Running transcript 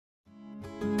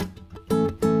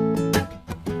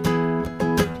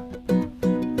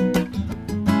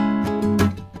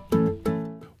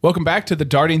Welcome back to the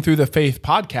Darting Through the Faith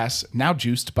podcast, now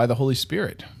juiced by the Holy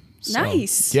Spirit. So,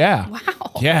 nice. Yeah.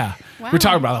 Wow. Yeah. Wow. We're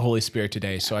talking about the Holy Spirit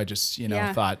today, so I just,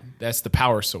 thought that's the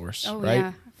power source, right?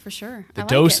 Yeah, for sure. The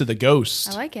dose of the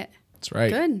ghost. I like it. That's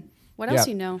right. Good. What else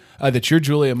you know? That you're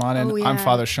Julia Monin. Oh, yeah. I'm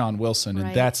Father Sean Wilson, and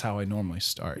Right. that's how I normally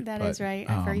start. That is right.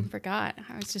 I even forgot.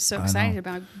 I was just so excited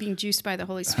about being juiced by the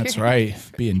Holy Spirit. That's right.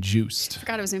 Being juiced. I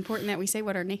forgot it was important that we say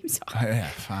what our names are. Yeah,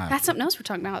 fine. That's something else we're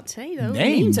talking about today, though.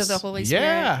 Names. Of the Holy Spirit.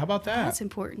 Yeah, how about that? That's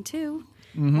important, too.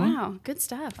 Wow, good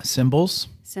stuff. Symbols.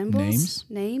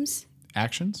 Names.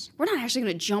 Actions. We're not actually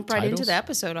going to jump right into Titles? the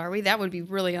episode, are we? That would be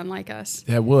really unlike us.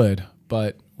 That would,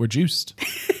 but we're juiced.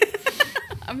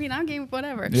 I mean, I'm game with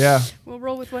whatever. Yeah. We'll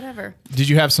roll with whatever. Did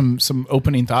you have some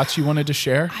opening thoughts you wanted to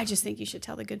share? I just think you should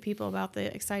tell the good people about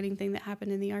the exciting thing that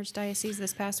happened in the Archdiocese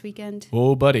this past weekend.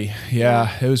 Oh, buddy.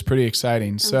 Yeah, it was pretty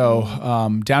exciting. So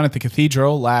down at the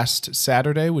cathedral last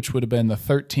Saturday, which would have been the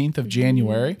 13th of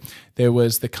January, there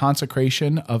was the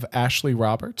consecration of Ashley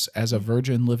Roberts as a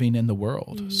virgin living in the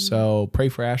world. So pray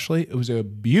for Ashley. It was a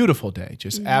beautiful day,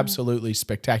 just absolutely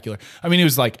spectacular. I mean, it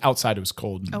was like outside it was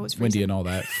cold and it was windy freezing. and all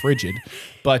that, frigid.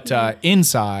 But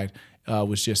inside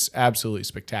was just absolutely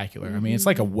spectacular. I mean, it's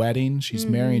like a wedding. She's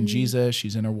marrying Jesus.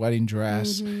 She's in her wedding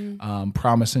dress,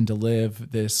 promising to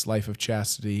live this life of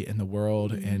chastity in the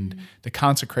world. And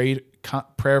the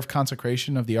prayer of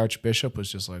consecration of the Archbishop was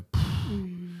just like,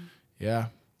 yeah.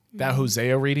 That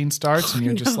Hosea reading starts, and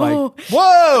you're just like,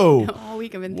 whoa! All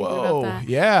week I've been thinking about that.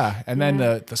 Yeah. And then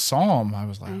the psalm, I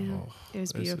was like, oh, It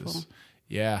was beautiful.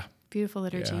 Yeah. Beautiful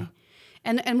liturgy. Yeah.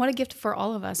 And what a gift for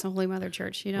all of us, Holy Mother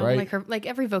Church, Right. like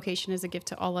every vocation is a gift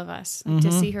to all of us.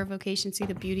 To see her vocation, see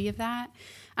the beauty of that.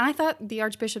 And I thought the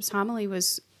Archbishop's homily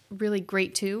was really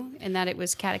great too, in that it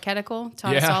was catechetical,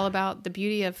 taught us all about the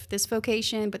beauty of this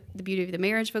vocation, but the beauty of the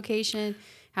marriage vocation,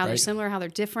 how they're similar, how they're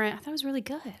different. I thought it was really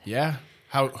good. Yeah.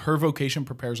 How her vocation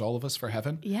prepares all of us for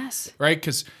heaven. Yes. Right?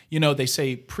 Because, they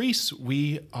say priests,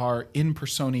 we are in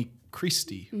persona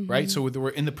Christi, right? So we're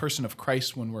in the person of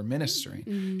Christ when we're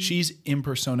ministering. She's in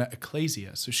persona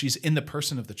ecclesia. So she's in the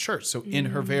person of the church. So in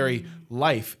her very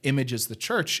life images the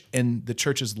church and the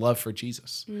church's love for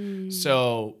Jesus.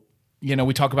 So,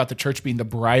 we talk about the church being the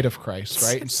bride of Christ,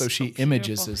 right? And so she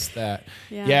images as that.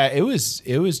 Yeah, it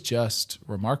was just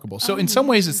remarkable. So in some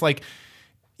ways it's like,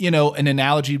 an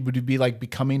analogy would be like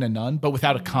becoming a nun, but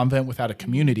without a convent, without a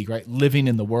community, right? Living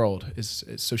in the world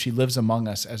so she lives among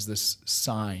us as this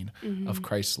sign of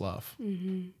Christ's love.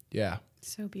 Yeah.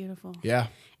 So beautiful. Yeah.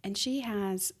 And she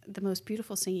has the most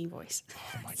beautiful singing voice.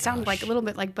 Oh my gosh. Sounded like a little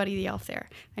bit like Buddy the Elf there.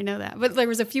 I know that. But there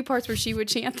was a few parts where she would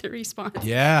chant the response.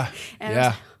 Yeah. And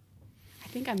yeah. I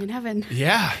think I'm in heaven.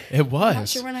 Yeah, it was. Not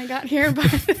sure when I got here, but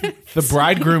the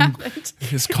bridegroom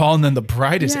is calling, and the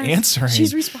bride is answering.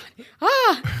 She's responding.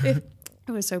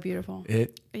 It was so beautiful.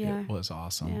 It was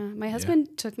awesome. Yeah, my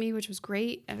husband took me, which was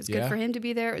great. It was good for him to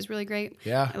be there. It was really great.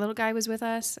 Yeah, my little guy was with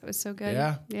us. It was so good.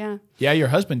 Yeah. Your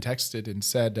husband texted and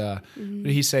said, what did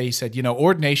he say? He said,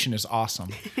 ordination is awesome,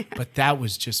 but that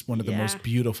was just one of the most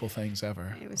beautiful things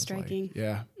ever. It was striking.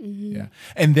 Like, yeah.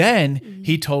 And then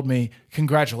he told me,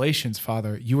 congratulations,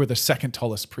 Father. You were the second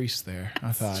tallest priest there.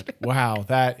 I thought, wow,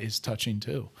 that is touching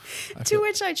too. To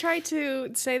which I tried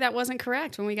to say that wasn't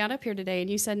correct when we got up here today, and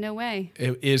you said no way.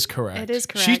 It is correct. It is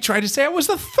correct. She tried to say I was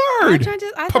the third.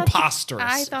 Preposterous.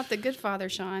 I thought the good Father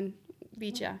Sean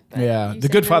beat you. Yeah, the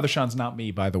good Father Sean's not me,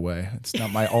 by the way. It's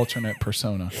not my alternate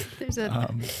persona. There's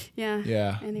a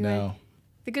Yeah. Anyway, no.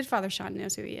 The good Father Sean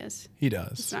knows who he is. He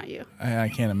does. It's not you. I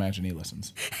can't imagine he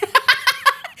listens.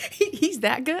 He's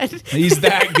that good. He's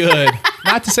that good.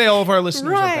 Not to say all of our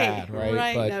listeners are bad, right?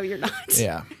 Right. But, no, you're not.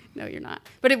 Yeah. No, you're not.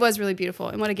 But it was really beautiful,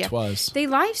 and what a gift. It was. They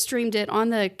live streamed it on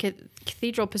the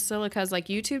Cathedral Basilica's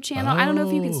YouTube channel. I don't know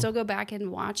if you can still go back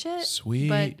and watch it. Sweet.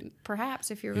 But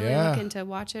perhaps if you're really looking to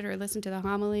watch it or listen to the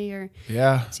homily or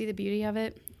see the beauty of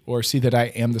it. Or see that I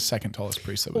am the second tallest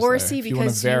priest that was or there. see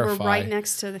because you were right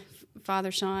next to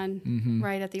Father Sean,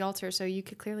 right at the altar, so you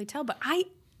could clearly tell. But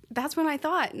that's when I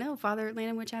thought, no, Father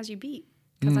Lanham-Witch has you beat.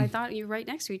 Because I thought you were right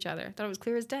next to each other. I thought it was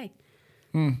clear as day.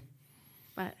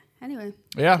 But anyway,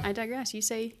 I digress. You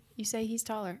say he's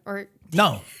taller, or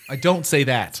no, I don't say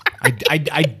that.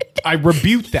 I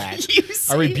rebuke that.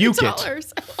 I rebuke taller,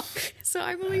 it. So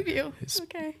I believe you.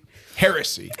 Okay.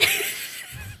 Heresy.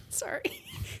 Sorry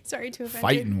to offend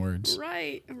Fighting you. words.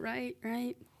 Right.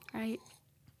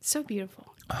 So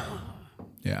beautiful.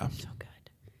 Yeah.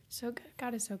 So good.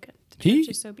 God is so good. He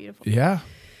is so beautiful. Yeah.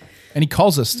 And he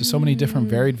calls us to so many different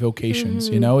varied vocations.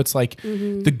 It's like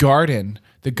the garden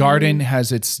The garden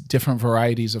has its different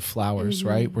varieties of flowers,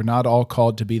 right? We're not all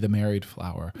called to be the married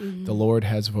flower. The Lord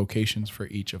has vocations for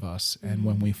each of us. And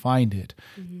when we find it,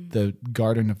 the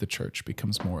garden of the church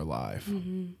becomes more alive.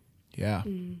 Yeah.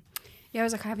 Yeah, I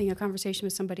was like having a conversation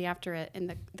with somebody after it,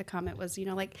 and the comment was,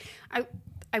 like,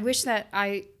 I wish that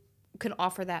I could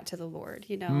offer that to the Lord,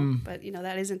 but,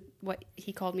 that isn't what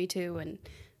he called me to, and,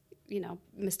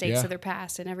 mistakes of their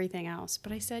past and everything else.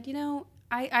 But I said,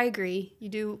 I agree. You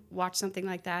do watch something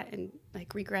like that and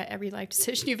like regret every life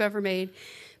decision you've ever made.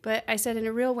 But I said, in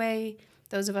a real way,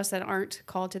 those of us that aren't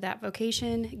called to that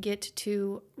vocation get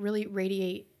to really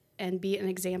radiate and be an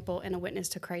example and a witness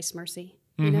to Christ's mercy.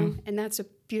 And that's a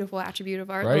beautiful attribute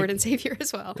of our Lord and Savior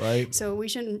as well. Right. So we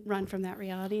shouldn't run from that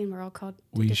reality, and we're all called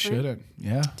to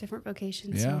different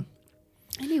vocations. Yeah. So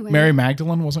anyway. Mary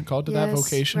Magdalene wasn't called to that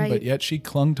vocation, but yet she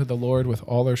clung to the Lord with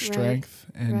all her strength.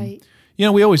 And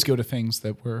we always go to things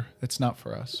that's not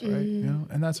for us, right?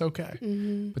 And that's okay.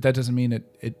 But that doesn't mean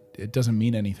it doesn't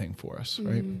mean anything for us,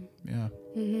 right? Yeah.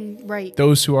 Right.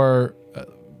 Those who are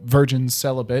virgins,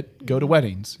 celibate, go to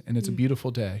weddings, and it's a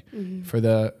beautiful day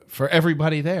for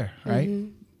everybody there, right?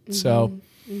 So,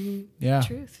 yeah,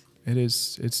 truth.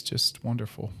 It's just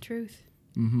wonderful. Truth.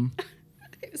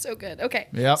 It was so good. Okay.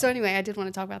 Yeah. So anyway, I did want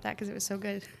to talk about that because it was so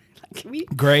good.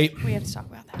 Great. We have to talk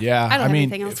about that. Yeah. I don't have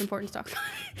anything else important to talk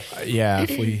about. Yeah.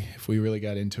 If we really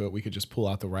got into it, we could just pull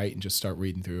out the right and just start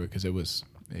reading through it, because it was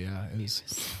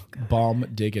so bomb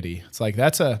diggity. It's like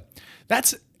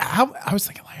how I was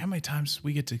thinking, like, how many times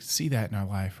we get to see that in our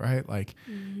life, right? Like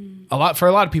for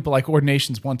a lot of people, like,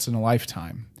 ordination's once in a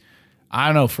lifetime. I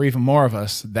don't know, for even more of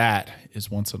us, that is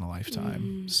once in a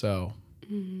lifetime. So,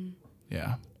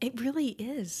 yeah. It really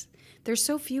is. There's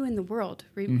so few in the world.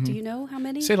 Do you know how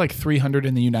many? Say like 300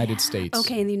 in the United States.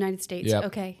 Okay, in the United States. Yep.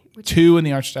 Okay. 2 in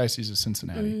the Archdiocese of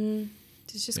Cincinnati.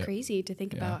 It's just crazy to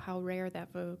think about how rare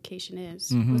that vocation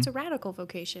is. Well, it's a radical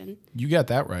vocation. You got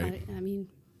that right. I mean,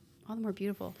 all the more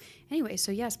beautiful. Anyway,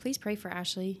 so yes, please pray for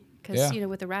Ashley, because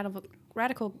with the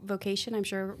radical vocation, I'm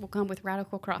sure will come with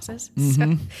radical crosses.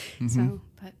 So,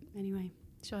 but anyway,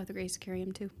 she'll have the grace to carry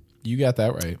him too. You got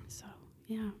that right. So,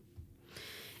 yeah.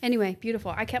 Anyway,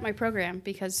 beautiful. I kept my program,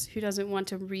 because who doesn't want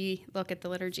to re-look at the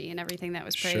liturgy and everything that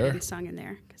was prayed and sung in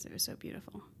there, because it was so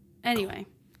beautiful. Anyway,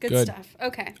 good stuff.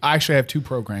 Okay. I actually have 2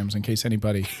 programs in case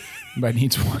anybody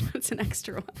needs one. It's an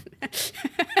extra one.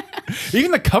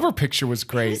 Even the cover picture was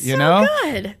great, so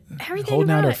good. Everything holding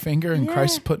out her it. finger and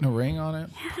Christ putting a ring on it.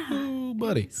 Yeah. Oh,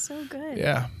 buddy. So good.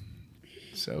 Yeah.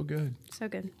 So good. So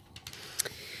good.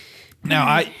 Now,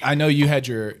 I know you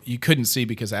couldn't see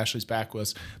because Ashley's back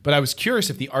was, but I was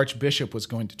curious if the Archbishop was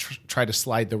going to try to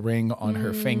slide the ring on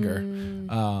her finger.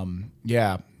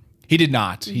 Yeah. He did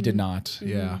not. He did not.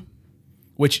 Yeah.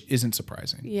 Which isn't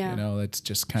surprising. Yeah. It's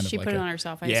just kind of she like put it on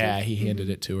herself. He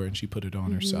handed it to her and she put it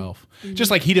on herself.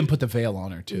 Just like he didn't put the veil on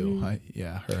her too. Her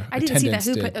I didn't see that.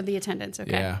 Who put the attendants?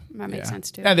 Okay. Yeah. That makes sense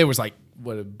too. And there was like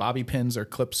bobby pins or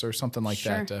clips or something like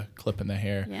that to clip in the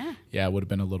hair. Yeah. Yeah, it would have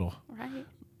been a little. Right.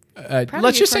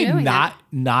 Let's just say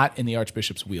not in the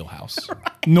Archbishop's wheelhouse,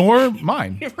 nor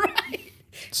mine. Right.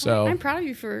 So I'm proud of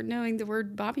you for knowing the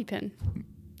word bobby pin.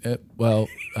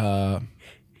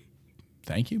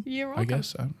 Thank you. You're welcome. I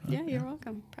guess. You're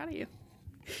welcome. Proud of you.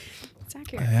 It's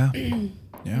accurate.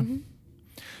 Yeah.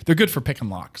 They're good for picking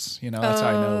locks. That's how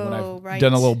I know when I've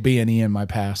done a little B&E in my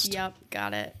past. Yep,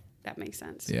 got it. That makes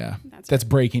sense. Yeah, that's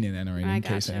breaking and entering. In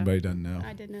case anybody doesn't know.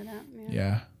 I did know that.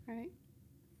 Yeah. Right.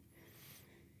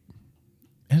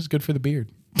 And it's good for the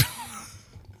beard.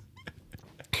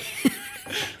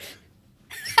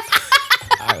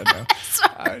 I don't know.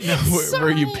 I don't know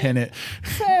where you pin it.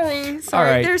 Sorry. All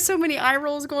right. There's so many eye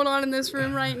rolls going on in this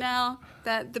room right now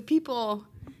that the people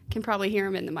can probably hear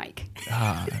them in the mic.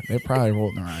 They're probably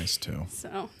rolling their eyes too.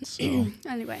 So.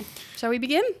 Anyway, shall we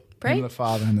begin? Pray. In the name of the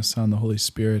Father, and the Son, and the Holy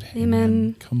Spirit.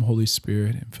 Amen. Come, Holy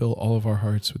Spirit, and fill all of our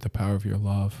hearts with the power of your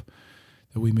love,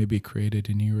 that we may be created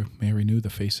and you may renew the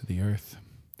face of the earth.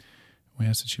 We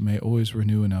ask that you may always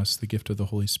renew in us the gift of the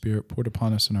Holy Spirit, poured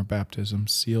upon us in our baptism,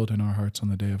 sealed in our hearts on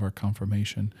the day of our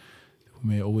confirmation, that we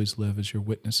may always live as your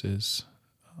witnesses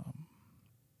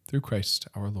through Christ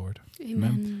our Lord. Amen.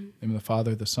 Amen. In the name of the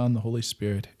Father, the Son, the Holy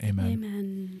Spirit. Amen.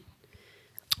 Amen.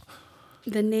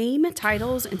 The name,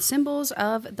 titles, and symbols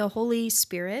of the Holy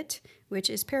Spirit, which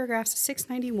is paragraphs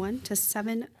 691 to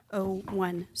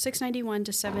 701. 691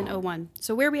 to 701.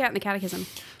 So where are we at in the catechism?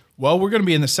 Well, we're going to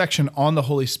be in the section on the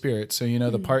Holy Spirit. So,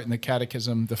 the part in the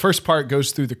catechism, the first part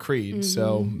goes through the creed.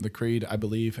 So the creed, I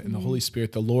believe in the Holy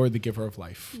Spirit, the Lord, the giver of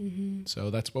life.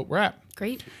 So that's what we're at.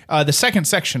 Great. The second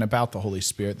section about the Holy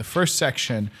Spirit, the first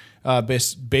section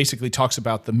basically talks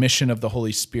about the mission of the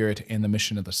Holy Spirit and the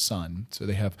mission of the Son. So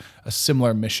they have a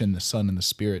similar mission, the Son and the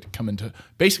Spirit, coming to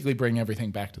basically bring everything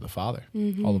back to the Father,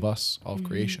 all of us, all of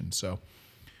creation. So,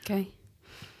 okay.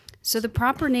 So the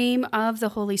proper name of the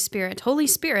Holy Spirit. Holy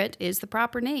Spirit is the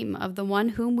proper name of the one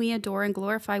whom we adore and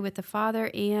glorify with the Father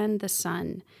and the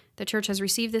Son. The Church has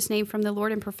received this name from the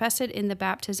Lord and profess it in the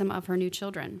baptism of her new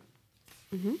children.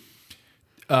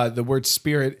 The word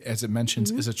spirit, as it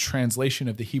mentions, is a translation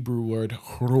of the Hebrew word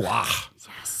ruach.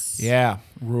 Yes. Yeah,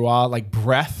 ruach, like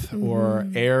breath or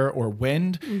air or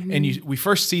wind. And we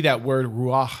first see that word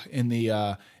ruach in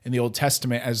the Old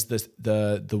Testament as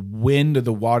the wind of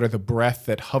the water, the breath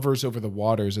that hovers over the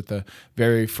waters at the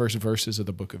very first verses of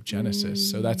the book of Genesis.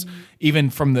 So that's even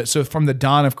from the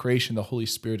dawn of creation, the Holy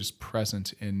Spirit is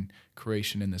present in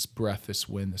creation in this breath, this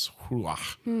wind, this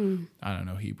ruach. I don't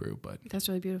know Hebrew, but that's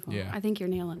really beautiful. Yeah. I think you're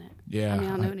nailing it. Yeah, I mean,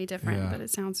 I don't know any different, but it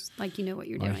sounds like you know what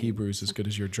you're doing. My Hebrew is as good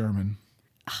as your German.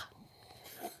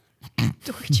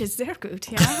 Deutsch is sehr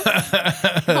gut, yeah?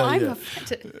 Oh, I'm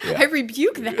offended. Yeah. I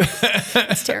rebuke that.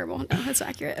 It's terrible. No, that's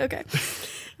accurate. Okay.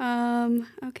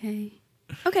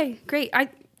 Okay, great.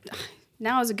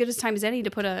 Now is as good a time as any to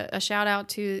put a shout out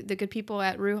to the good people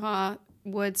at Ruha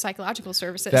Wood Psychological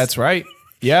Services. That's right.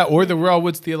 Yeah, or the Ruha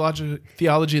Woods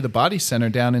Theology of the Body Center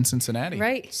down in Cincinnati.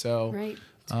 Right. So, right.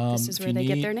 This is where they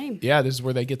get their name. Yeah, this is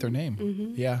where they get their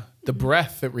name. Yeah, the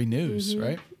breath that renews,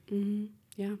 right?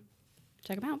 Yeah.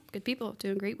 Check them out. Good people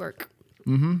doing great work.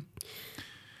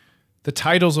 The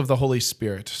titles of the Holy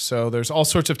Spirit. So there's all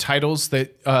sorts of titles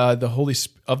that the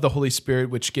Holy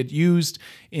Spirit, which get used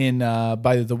in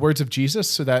by the words of Jesus.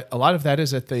 So that a lot of that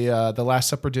is at the Last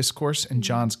Supper discourse in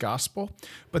John's Gospel.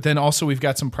 But then also we've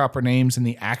got some proper names in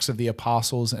the Acts of the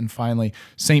Apostles, and finally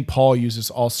St. Paul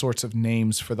uses all sorts of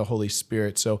names for the Holy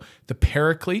Spirit. So the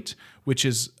Paraclete, which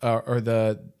is or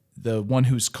the one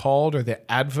who's called, or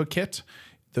the Advocate.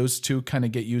 Those two kind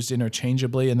of get used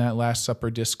interchangeably in that Last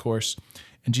Supper discourse.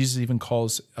 And Jesus even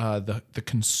calls the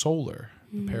Consoler,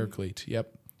 the Paraclete.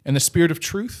 Yep. And the Spirit of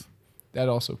Truth, that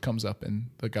also comes up in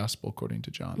the Gospel according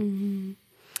to John.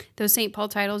 Those St. Paul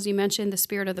titles you mentioned, the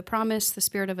Spirit of the Promise, the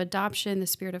Spirit of Adoption, the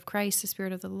Spirit of Christ, the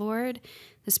Spirit of the Lord,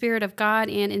 the Spirit of God,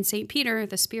 and in St. Peter,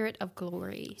 the Spirit of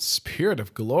Glory. Spirit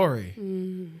of Glory.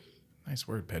 Nice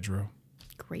word, Pedro.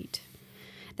 Great.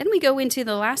 Then we go into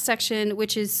the last section,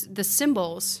 which is the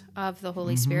symbols of the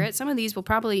Holy Spirit. Some of these will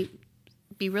probably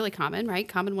be really common, right?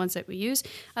 Common ones that we use.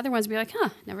 Other ones will be like,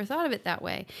 never thought of it that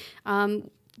way.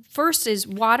 First is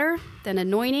water, then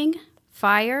anointing,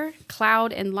 fire,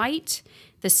 cloud and light,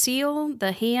 the seal,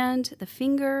 the hand, the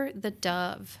finger, the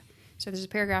dove. So there's a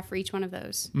paragraph for each one of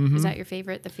those. Is that your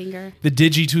favorite, the finger? The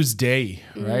Digitus Dei,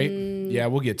 right? Yeah,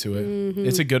 we'll get to it.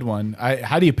 It's a good one.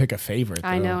 How do you pick a favorite, though?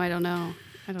 I know. I don't know.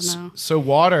 So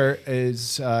water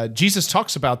is, Jesus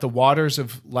talks about the waters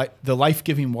of the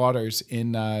life-giving waters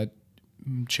in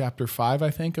chapter 5, I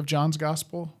think, of John's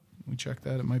Gospel. Let me check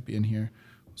that. It might be in here.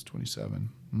 It's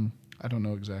 27. I don't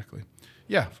know exactly.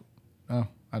 Yeah. Oh,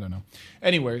 I don't know.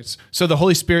 Anyways, so the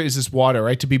Holy Spirit is this water,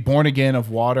 right? To be born again of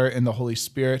water and the Holy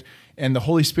Spirit. And the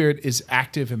Holy Spirit is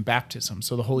active in baptism.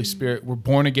 So the Holy Spirit, we're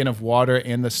born again of water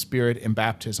and the Spirit in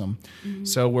baptism.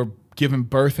 So we're given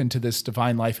birth into this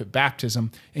divine life at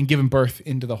baptism and given birth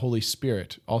into the Holy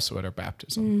Spirit also at our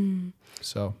baptism.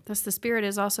 So thus the Spirit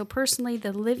is also personally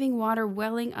the living water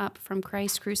welling up from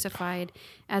Christ crucified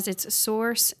as its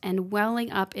source and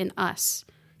welling up in us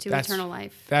to eternal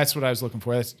life. That's what I was looking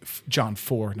for. That's John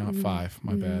 4, not 5.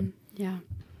 My bad. Yeah.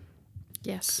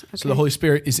 Yes. Okay. So the Holy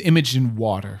Spirit is imaged in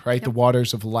water, right? Yep. The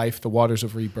waters of life, the waters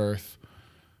of rebirth,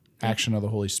 action of the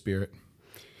Holy Spirit.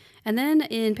 And then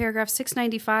in paragraph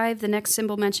 695, the next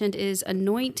symbol mentioned is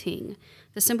anointing.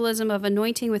 The symbolism of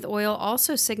anointing with oil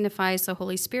also signifies the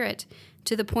Holy Spirit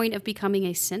to the point of becoming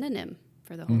a synonym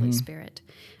for the Holy Spirit.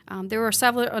 There were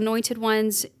several anointed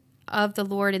ones of the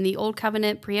Lord in the Old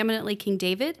Covenant, preeminently King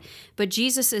David, but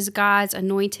Jesus is God's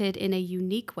anointed in a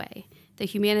unique way. The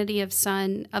humanity of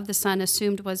the Son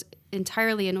assumed was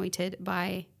entirely anointed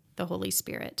by the Holy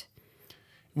Spirit.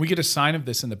 We get a sign of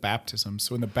this in the baptism.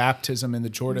 So in the baptism in the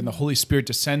Jordan, the Holy Spirit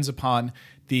descends upon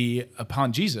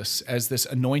Jesus as this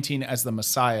anointing, as the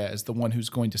Messiah, as the one who's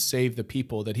going to save the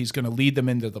people, that he's going to lead them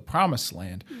into the promised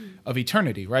land of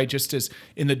eternity, right? Just as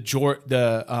in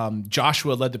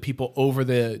Joshua led the people over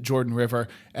the Jordan River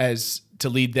as to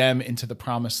lead them into the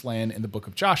promised land in the book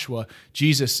of Joshua,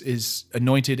 Jesus is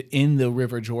anointed in the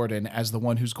River Jordan as the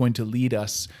one who's going to lead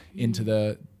us into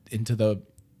the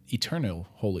eternal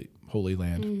holy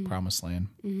land, promised land.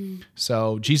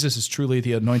 So Jesus is truly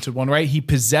the anointed one, right? He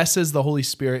possesses the Holy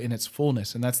Spirit in its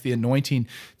fullness, and that's the anointing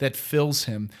that fills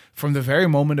him from the very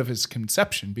moment of his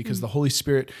conception, because the Holy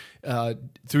Spirit,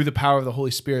 through the power of the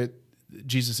Holy Spirit,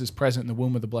 Jesus is present in the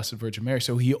womb of the Blessed Virgin Mary.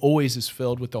 So he always is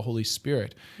filled with the Holy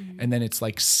Spirit. And then it's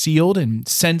like sealed and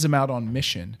sends him out on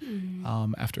mission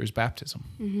after his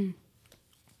baptism.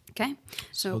 Okay.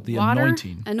 So the water,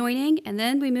 anointing, and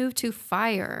then we move to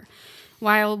fire.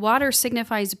 While water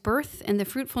signifies birth and the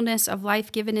fruitfulness of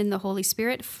life given in the Holy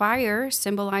Spirit, fire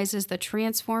symbolizes the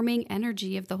transforming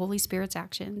energy of the Holy Spirit's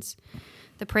actions.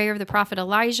 The prayer of the prophet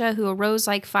Elijah, who arose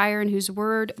like fire and whose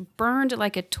word burned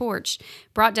like a torch,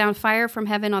 brought down fire from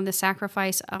heaven on the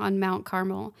sacrifice on Mount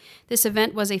Carmel. This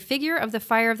event was a figure of the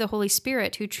fire of the Holy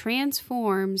Spirit who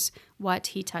transforms what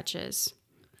he touches.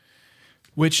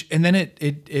 And then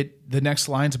the next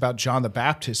line's about John the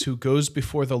Baptist, who goes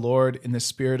before the Lord in the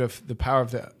spirit of the power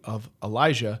of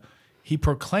Elijah. He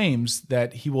proclaims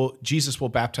that Jesus will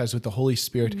baptize with the Holy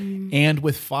Spirit and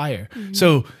with fire.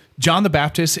 So John the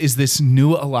Baptist is this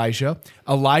new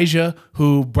Elijah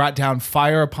who brought down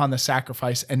fire upon the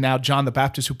sacrifice, and now John the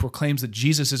Baptist who proclaims that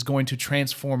Jesus is going to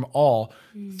transform all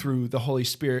through the Holy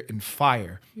Spirit and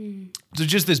fire. So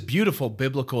just this beautiful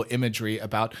biblical imagery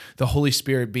about the Holy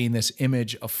Spirit being this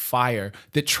image of fire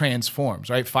that transforms,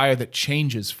 right? Fire that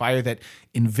changes, fire that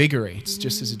invigorates,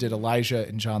 just as it did Elijah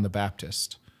and John the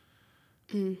Baptist.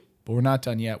 But we're not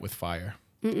done yet with fire,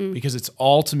 because it's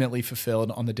ultimately fulfilled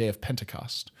on the day of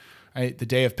Pentecost. Right? The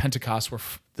day of Pentecost, where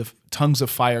the tongues of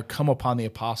fire come upon the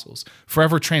apostles,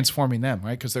 forever transforming them,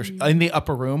 right? Because they're in the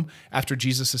upper room after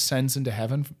Jesus ascends into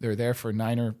heaven. They're there for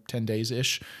 9 or 10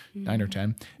 days-ish, 9 or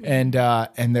 10. And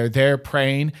they're there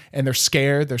praying, and they're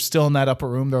scared. They're still in that upper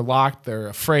room. They're locked. They're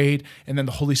afraid. And then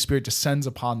the Holy Spirit descends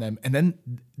upon them. And then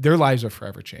their lives are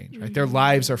forever changed, right? Their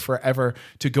lives are forever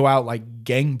to go out like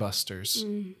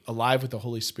gangbusters, alive with the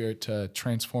Holy Spirit to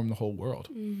transform the whole world.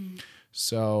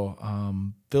 So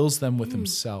fills them with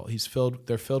himself.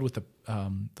 They're filled with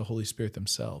the Holy Spirit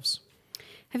themselves.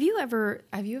 Have you ever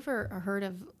heard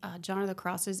of John of the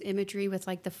Cross's imagery with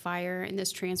like the fire and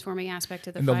this transforming aspect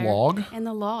of the fire? And the log? And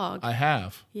the log. I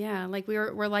have. Yeah, like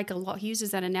we're like a log. He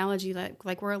uses that analogy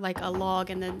like we're like a log,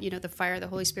 and then the fire of the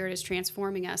Holy Spirit is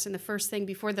transforming us. And the first thing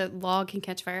before the log can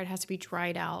catch fire, it has to be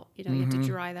dried out. You have to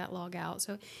dry that log out,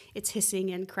 so it's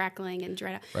hissing and crackling and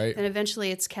dried out. Right. Then eventually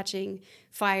it's catching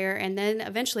fire, and then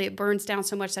eventually it burns down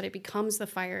so much that it becomes the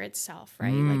fire itself.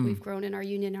 Right, like we've grown in our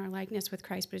union, our likeness with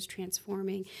Christ, but it's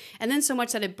transforming. And then so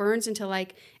much that it burns into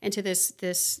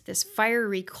this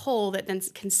fiery coal that then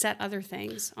can set other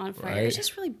things on fire. Right. It's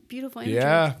just really beautiful imagery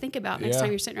to think about next time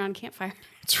you're sitting around a campfire.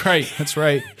 That's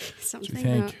right. Something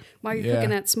about while you're cooking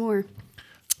that s'more.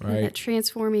 Right. That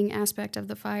transforming aspect of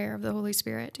the fire of the Holy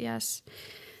Spirit. Yes.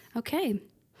 Okay.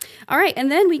 All right.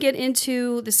 And then we get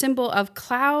into the symbol of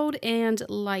cloud and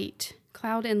light.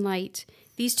 Cloud and light.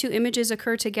 These two images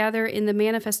occur together in the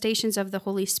manifestations of the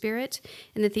Holy Spirit.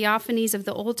 In the theophanies of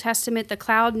the Old Testament, the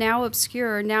cloud, now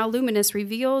obscure, now luminous,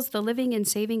 reveals the living and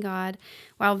saving God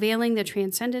while veiling the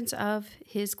transcendence of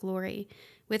his glory,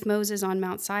 with Moses on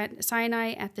Mount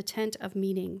Sinai at the tent of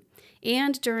meeting,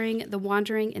 and during the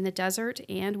wandering in the desert,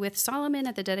 and with Solomon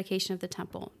at the dedication of the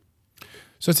temple.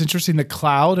 So it's interesting. The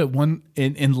cloud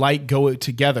and light go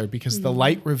together, because the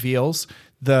light reveals,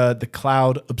 the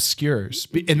cloud obscures.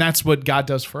 And that's what God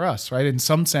does for us, right? In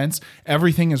some sense,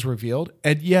 everything is revealed,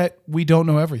 and yet we don't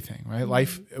know everything, right?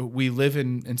 Life, we live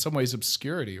in some ways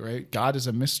obscurity, right? God is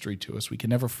a mystery to us. We can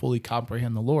never fully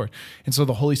comprehend the Lord. And so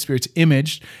the Holy Spirit's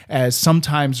imaged as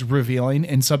sometimes revealing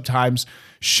and sometimes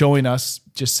showing us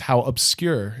just how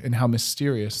obscure and how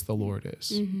mysterious the Lord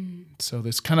is. So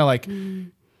there's kind of like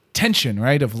tension,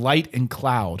 right, of light and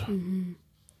cloud.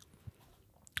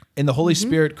 In the Holy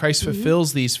Spirit, Christ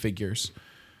fulfills these figures.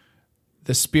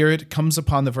 The Spirit comes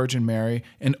upon the Virgin Mary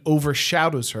and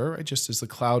overshadows her, right, just as the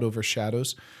cloud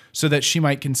overshadows, so that she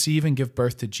might conceive and give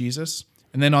birth to Jesus.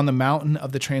 And then on the mountain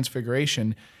of the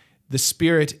Transfiguration, the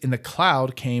Spirit in the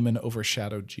cloud came and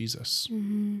overshadowed Jesus.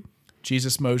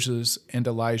 Jesus, Moses, and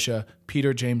Elijah,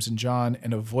 Peter, James, and John,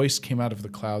 and a voice came out of the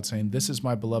cloud saying, "This is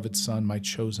my beloved Son, my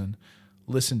chosen.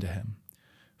 Listen to him."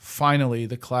 Finally,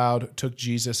 the cloud took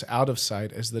Jesus out of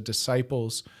sight as the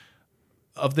disciples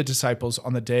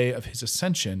on the day of his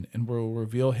ascension, and will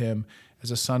reveal him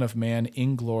as a son of man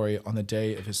in glory on the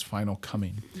day of his final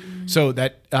coming. So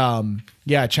that,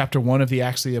 chapter 1 of the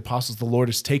Acts of the Apostles, the Lord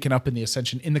is taken up in the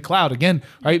ascension in the cloud. Again,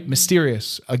 right?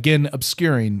 Mysterious. Again,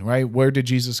 obscuring, right? Where did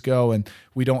Jesus go? And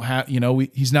we don't have,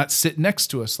 he's not sitting next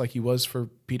to us like he was for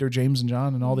Peter, James, and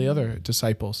John and all the other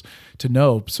disciples to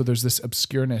know. So there's this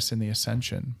obscureness in the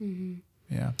ascension.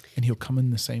 Yeah. And he'll come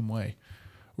in the same way.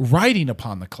 Riding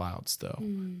upon the clouds, though,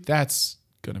 that's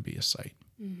going to be a sight.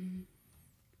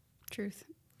 Truth.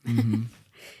 I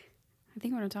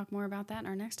think we're going to talk more about that in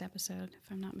our next episode,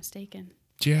 if I'm not mistaken.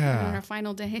 Yeah. In our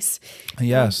final days.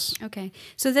 Yes. Okay.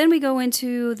 So then we go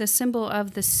into the symbol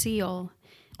of the seal.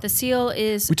 The seal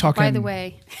is, by the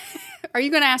way, are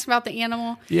you going to ask about the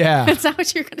animal? Yeah. Is that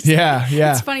what you're going to say?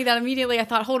 Yeah. It's funny that immediately I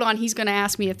thought, hold on, he's going to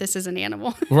ask me if this is an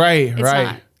animal. Right.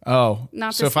 Not. Oh.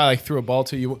 Not so if I threw a ball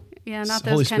to you, not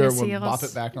Holy those kind of Spirit seals. would bop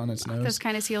it back on its nose. Those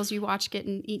kind of seals you watch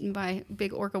getting eaten by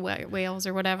big orca whales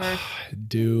or whatever. I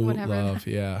do love,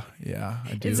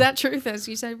 I do. Is that true? As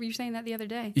you said, you were saying that the other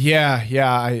day. Yeah.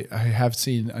 I have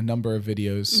seen a number of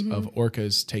videos of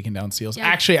orcas taking down seals. Yeah.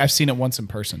 Actually, I've seen it once in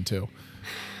person too.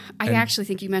 I actually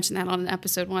think you mentioned that on an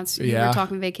episode once. You were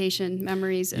talking vacation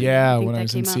memories. And yeah, when I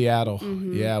was in Seattle.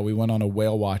 Yeah, we went on a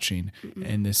whale watching,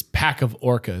 and this pack of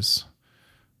orcas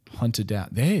hunted down.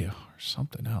 They are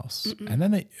something else. And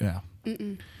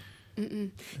then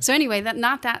So anyway,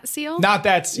 not that seal. Not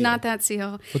that seal. Not that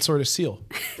seal. What sort of seal?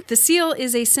 The seal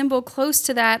is a symbol close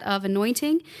to that of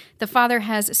anointing. The Father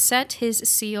has set his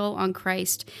seal on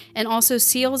Christ and also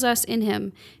seals us in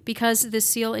him, because this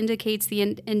seal indicates the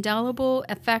indelible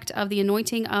effect of the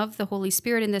anointing of the Holy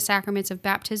Spirit in the sacraments of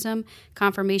baptism,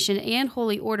 confirmation, and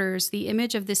holy orders. The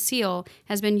image of the seal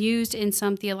has been used in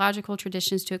some theological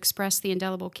traditions to express the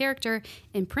indelible character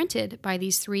imprinted by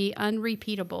these three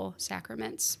unrepeatable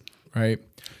sacraments. Right.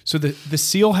 So the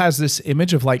seal has this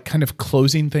image of like kind of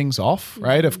closing things off,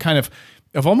 right? Of kind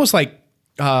of almost like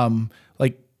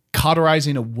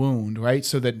cauterizing a wound, right?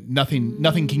 So that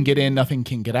nothing can get in, nothing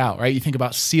can get out, right? You think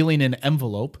about sealing an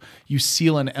envelope. You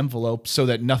seal an envelope so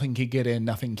that nothing can get in,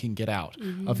 nothing can get out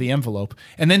of the envelope.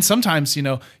 And then sometimes,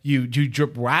 you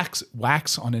drip wax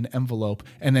on an envelope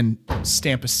and then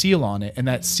stamp a seal on it, and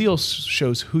that seal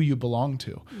shows who you belong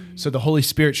to. So the Holy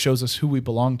Spirit shows us who we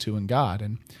belong to in God.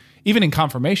 And even in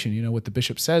confirmation, what the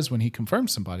bishop says when he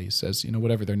confirms somebody, he says,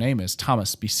 whatever their name is,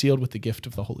 Thomas, be sealed with the gift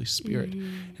of the Holy Spirit.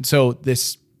 And so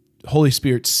this Holy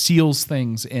Spirit seals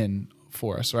things in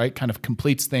for us, right? Kind of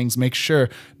completes things, makes sure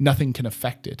nothing can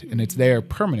affect it, and it's there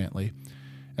permanently.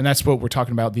 And that's what we're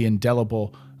talking about, the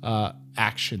indelible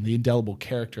action, the indelible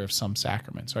character of some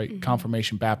sacraments, right?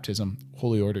 Confirmation, baptism,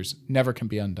 holy orders never can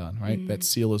be undone, right? That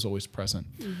seal is always present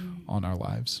on our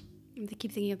lives. I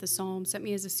keep thinking of the Psalm, set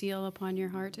me as a seal upon your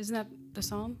heart. Isn't that the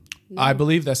Psalm? No. I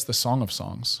believe that's the Song of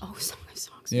Songs. Oh, Song of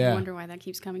Songs. Yeah. I wonder why that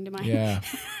keeps coming to mind. Yeah.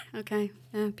 Okay.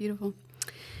 Yeah, beautiful.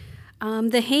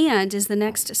 The hand is the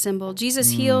next symbol.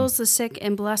 Jesus heals the sick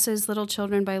and blesses little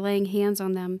children by laying hands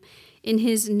on them. In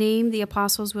his name, the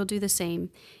apostles will do the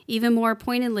same. Even more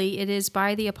pointedly, it is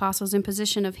by the apostles'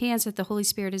 imposition of hands that the Holy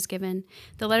Spirit is given.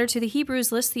 The letter to the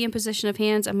Hebrews lists the imposition of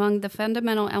hands among the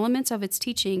fundamental elements of its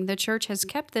teaching. The Church has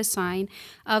kept this sign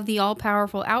of the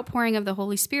all-powerful outpouring of the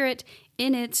Holy Spirit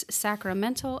in its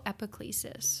sacramental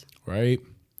epiclesis. Right.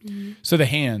 So the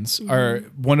hands are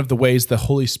one of the ways the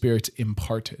Holy Spirit's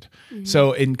imparted.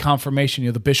 So in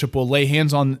confirmation, the bishop will lay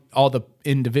hands on all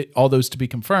those to be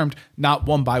confirmed, not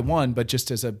one by one, but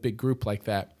just as a big group like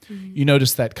that. You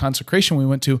notice that consecration we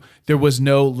went to, there was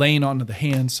no laying on of the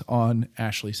hands on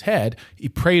Ashley's head. He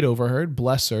prayed over her,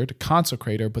 blessed her, to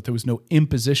consecrate her, but there was no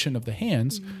imposition of the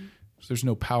hands. So there's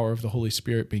no power of the Holy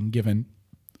Spirit being given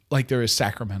like there is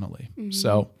sacramentally.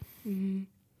 So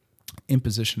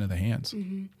imposition of the hands.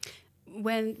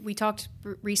 When we talked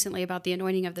recently about the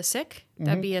anointing of the sick,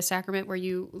 that'd be a sacrament where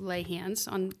you lay hands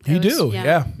on those. You do,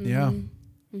 yeah.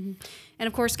 And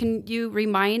of course, can you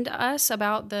remind us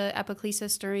about the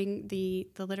epiclesis during the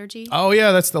liturgy? Oh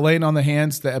yeah, that's the laying on the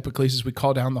hands, the epiclesis. We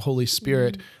call down the Holy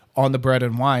Spirit on the bread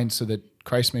and wine so that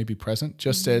Christ may be present,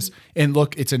 just as, and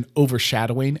look, it's an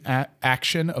overshadowing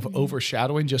action of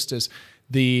overshadowing, just as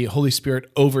the Holy Spirit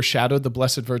overshadowed the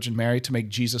Blessed Virgin Mary to make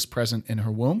Jesus present in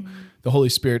her womb. The Holy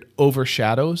Spirit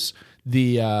overshadows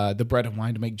the bread and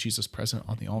wine to make Jesus present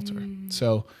on the altar.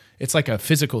 So it's like a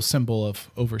physical symbol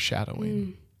of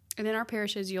overshadowing. And in our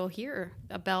parishes, you'll hear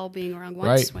a bell being rung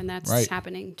once when that's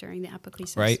happening during the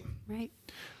epiclesis. Right.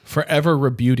 Forever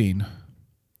rebuking,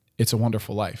 it's a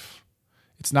wonderful life.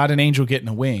 It's not an angel getting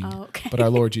a wing, but our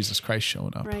Lord Jesus Christ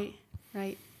showing up.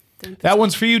 Right. That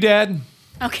one's for you, Dad.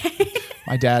 Okay.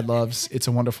 My dad loves It's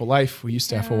a Wonderful Life. We used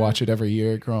to have to watch it every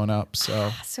year growing up.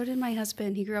 So did my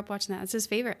husband. He grew up watching that. It's his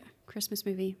favorite Christmas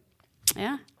movie.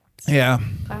 Yeah. Yeah.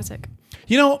 Classic.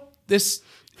 You know, this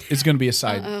is going to be a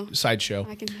side show.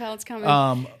 I can tell it's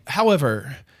coming.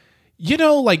 However, you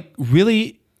know, like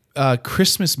really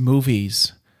Christmas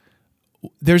movies,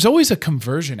 there's always a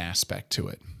conversion aspect to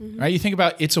it, right? You think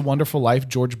about It's a Wonderful Life.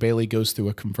 George Bailey goes through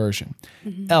a conversion.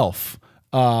 Elf,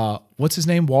 what's his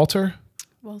name? Walter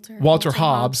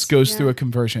Hobbs goes through a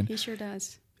conversion. He sure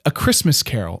does. A Christmas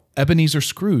Carol, Ebenezer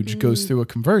Scrooge goes through a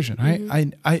conversion.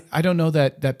 Right? I don't know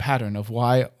that pattern of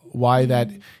why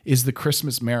that is the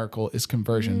Christmas miracle is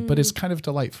conversion, but it's kind of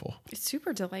delightful. It's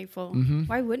super delightful.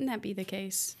 Why wouldn't that be the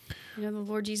case? You know, the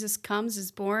Lord Jesus comes,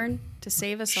 is born to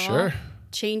save us all.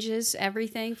 Changes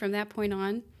everything from that point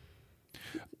on.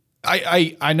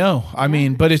 I know. I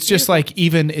mean, but it's just like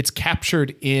even it's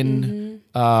captured in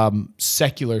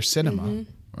secular cinema,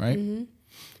 right?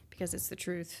 Because it's the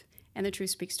truth, and the truth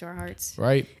speaks to our hearts.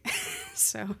 Right.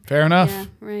 So fair enough. Yeah.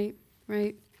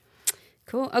 Right.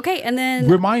 Cool. Okay, and then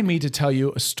remind me to tell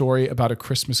you a story about a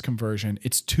Christmas conversion.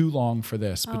 It's too long for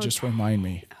this, but just remind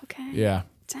me. Okay. Yeah.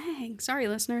 Dang. Sorry,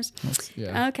 listeners.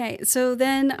 Yeah. Okay. So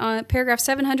then paragraph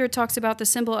 700 talks about the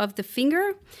symbol of the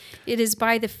finger. It is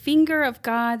by the finger of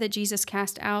God that Jesus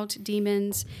cast out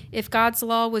demons. If God's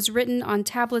law was written on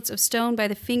tablets of stone by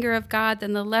the finger of God,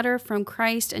 then the letter from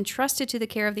Christ entrusted to the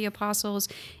care of the apostles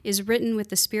is written with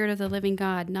the Spirit of the living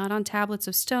God, not on tablets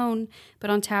of stone, but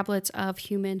on tablets of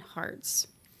human hearts.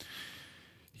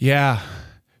 Yeah.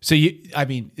 So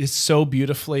it's so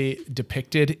beautifully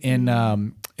depicted in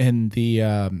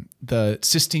the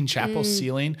Sistine Chapel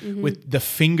ceiling with the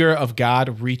finger of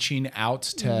God reaching out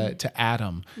to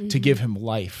Adam to give him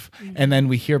life. And then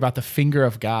we hear about the finger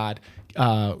of God,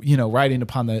 writing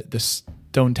upon the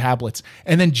stone tablets.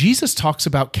 And then Jesus talks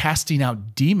about casting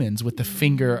out demons with the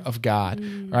finger of God,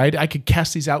 right? I could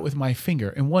cast these out with my finger.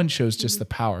 And one shows just the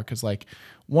power, because like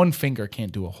one finger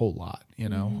can't do a whole lot, you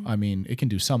know? I mean, it can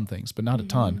do some things, but not a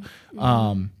ton.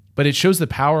 But it shows the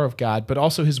power of God, but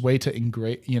also his way to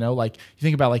engrave, like you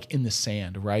think about like in the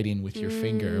sand, writing with your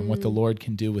finger, and what the Lord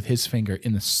can do with his finger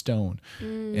in the stone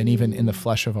and even in the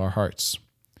flesh of our hearts.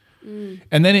 And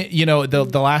then,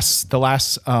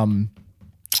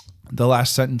 the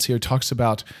last sentence here talks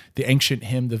about the ancient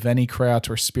hymn, the Veni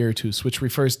Creator Spiritus, which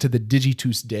refers to the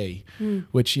Digitus Dei,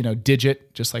 which,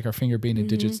 digit, just like our finger being a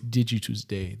digit, Digitus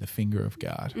Dei, the finger of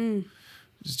God.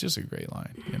 It's just a great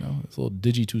line, It's a little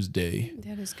Digitus Dei.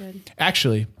 That is good.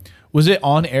 Actually, was it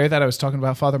on air that I was talking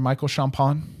about Father Michael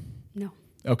Champagne? No.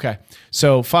 Okay.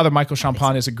 So Father Michael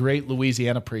Champagne is a great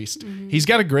Louisiana priest. He's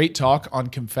got a great talk on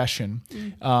confession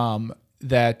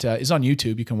that is on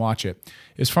YouTube. You can watch it.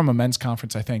 It's from a men's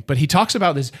conference, I think. But he talks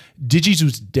about this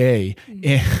Digitus Dei.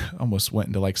 Almost went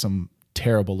into like some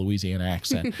terrible Louisiana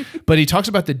accent. But he talks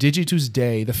about the Digitus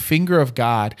Dei, the finger of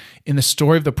God, in the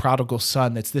story of the prodigal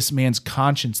son. That's this man's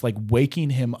conscience, like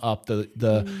waking him up,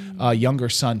 the younger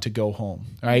son, to go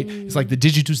home, right? It's like the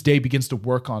Digitus Dei begins to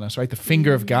work on us, right? The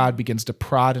finger of God begins to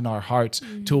prod in our hearts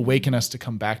to awaken us to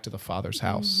come back to the Father's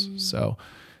house. So,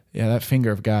 yeah, that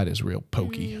finger of God is real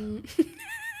pokey.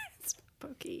 It's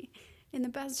pokey in the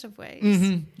best of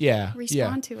ways. Yeah.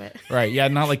 Respond to it. Right. Yeah.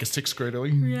 Not like a sixth grader.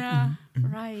 Like,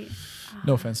 Right.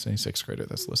 No offense to any sixth grader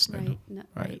that's listening. Right. No,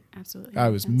 right. Absolutely. I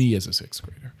was me as a sixth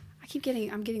grader.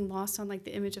 I'm getting lost on like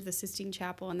the image of the Sistine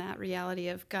Chapel and that reality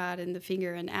of God and the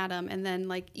finger and Adam, and then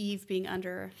like Eve being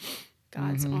under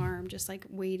God's arm, just like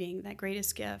waiting, that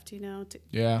greatest gift, to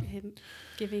him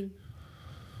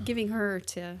giving her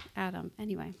to Adam.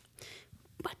 Anyway,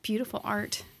 what beautiful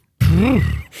art.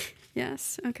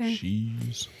 Yes. Okay.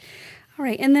 Jeez. All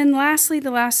right. And then lastly,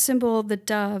 the last symbol, the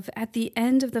dove, at the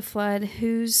end of the flood,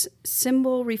 whose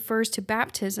symbol refers to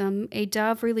baptism, a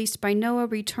dove released by Noah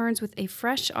returns with a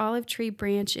fresh olive tree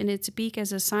branch in its beak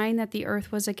as a sign that the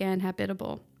earth was again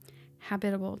habitable.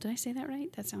 Habitable. Did I say that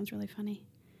right? That sounds really funny.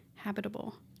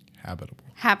 Habitable.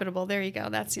 There you go.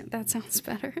 That sounds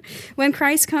better. When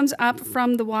Christ comes up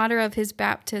from the water of his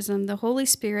baptism, the Holy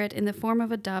Spirit in the form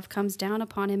of a dove comes down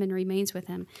upon him and remains with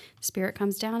him. The Spirit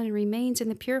comes down and remains in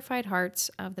the purified hearts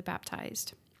of the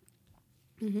baptized.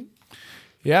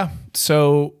 Yeah.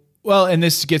 So, and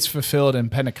this gets fulfilled in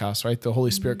Pentecost, right? The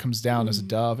Holy Spirit comes down as a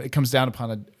dove. It comes down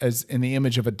as in the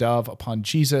image of a dove upon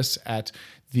Jesus at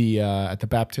the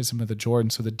baptism of the Jordan.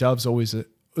 So the dove's always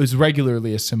is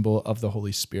regularly a symbol of the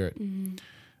Holy Spirit.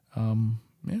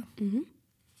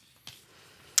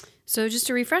 So just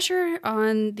a refresher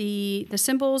on the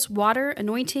symbols: water,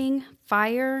 anointing;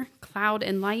 fire, cloud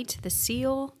and light; the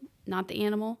seal, not the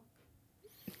animal.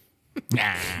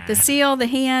 The seal, the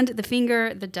hand, the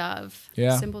finger, the dove.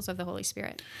 Yeah. Symbols of the Holy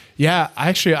Spirit. Yeah,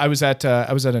 actually, I was at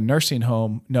a nursing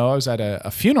home. No, I was at a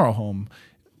funeral home.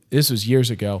 This was years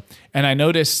ago, and I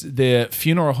noticed the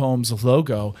funeral home's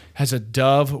logo has a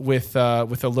dove with a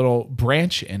little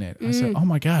branch in it. I said, "Oh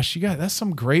my gosh, that's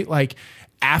some great like."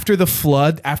 After the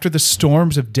flood, after the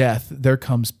storms of death, there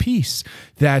comes peace.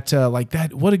 That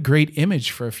what a great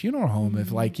image for a funeral home.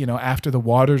 If after the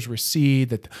waters recede,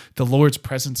 that the Lord's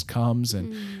presence comes,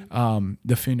 and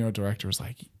the funeral director was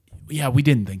like, "Yeah, we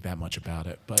didn't think that much about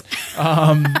it, but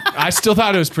I still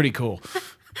thought it was pretty cool."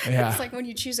 Yeah, it's like when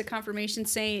you choose a confirmation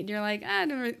saint, you're like, I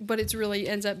don't know, but it's really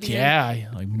ends up being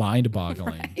like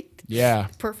mind-boggling. Right. Yeah,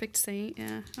 perfect saint.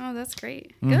 Yeah. Oh, that's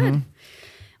great. Good.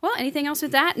 Well, anything else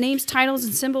with that? Names, titles,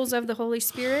 and symbols of the Holy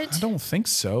Spirit? I don't think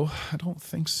so.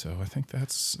 I think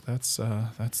that's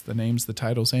the names, the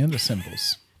titles, and the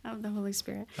symbols of the Holy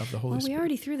Spirit. Well, we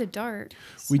already threw the dart.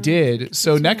 We did.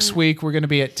 So next week we're going to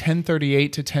be at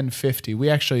 10:38 to 10:50.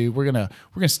 We're gonna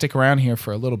stick around here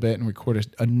for a little bit and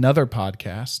record another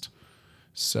podcast.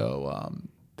 So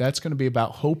that's going to be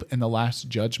about hope and the last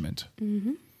judgment.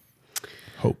 Mm-hmm.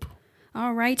 Hope.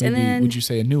 All right, Maybe, and then would you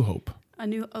say a new hope?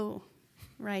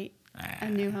 Right. A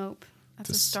New Hope.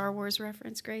 That's a Star Wars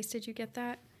reference. Grace, did you get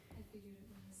that?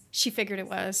 She figured it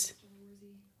was.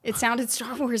 It sounded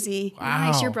Star Wars-y. Wow.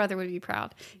 Nice. Your brother would be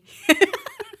proud.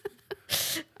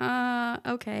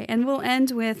 Okay. And we'll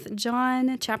end with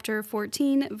John chapter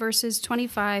 14, verses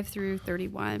 25 through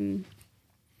 31.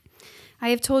 I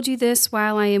have told you this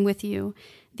while I am with you.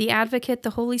 The Advocate, the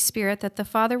Holy Spirit, that the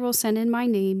Father will send in my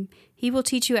name. He will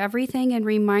teach you everything and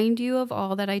remind you of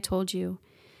all that I told you.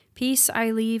 Peace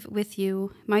I leave with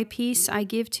you, my peace I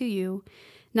give to you.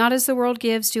 Not as the world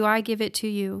gives, do I give it to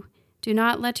you. Do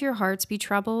not let your hearts be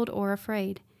troubled or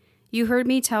afraid. You heard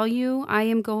me tell you, I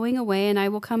am going away and I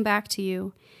will come back to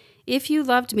you. If you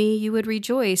loved me, you would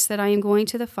rejoice that I am going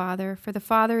to the Father, for the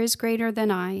Father is greater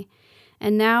than I.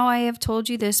 And now I have told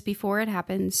you this before it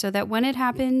happens, so that when it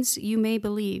happens, you may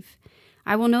believe.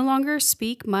 I will no longer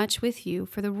speak much with you,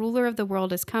 for the ruler of the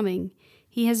world is coming.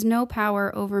 He has no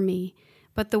power over me.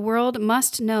 But the world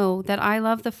must know that I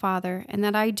love the Father, and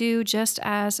that I do just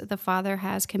as the Father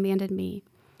has commanded me.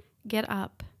 Get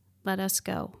up, let us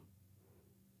go.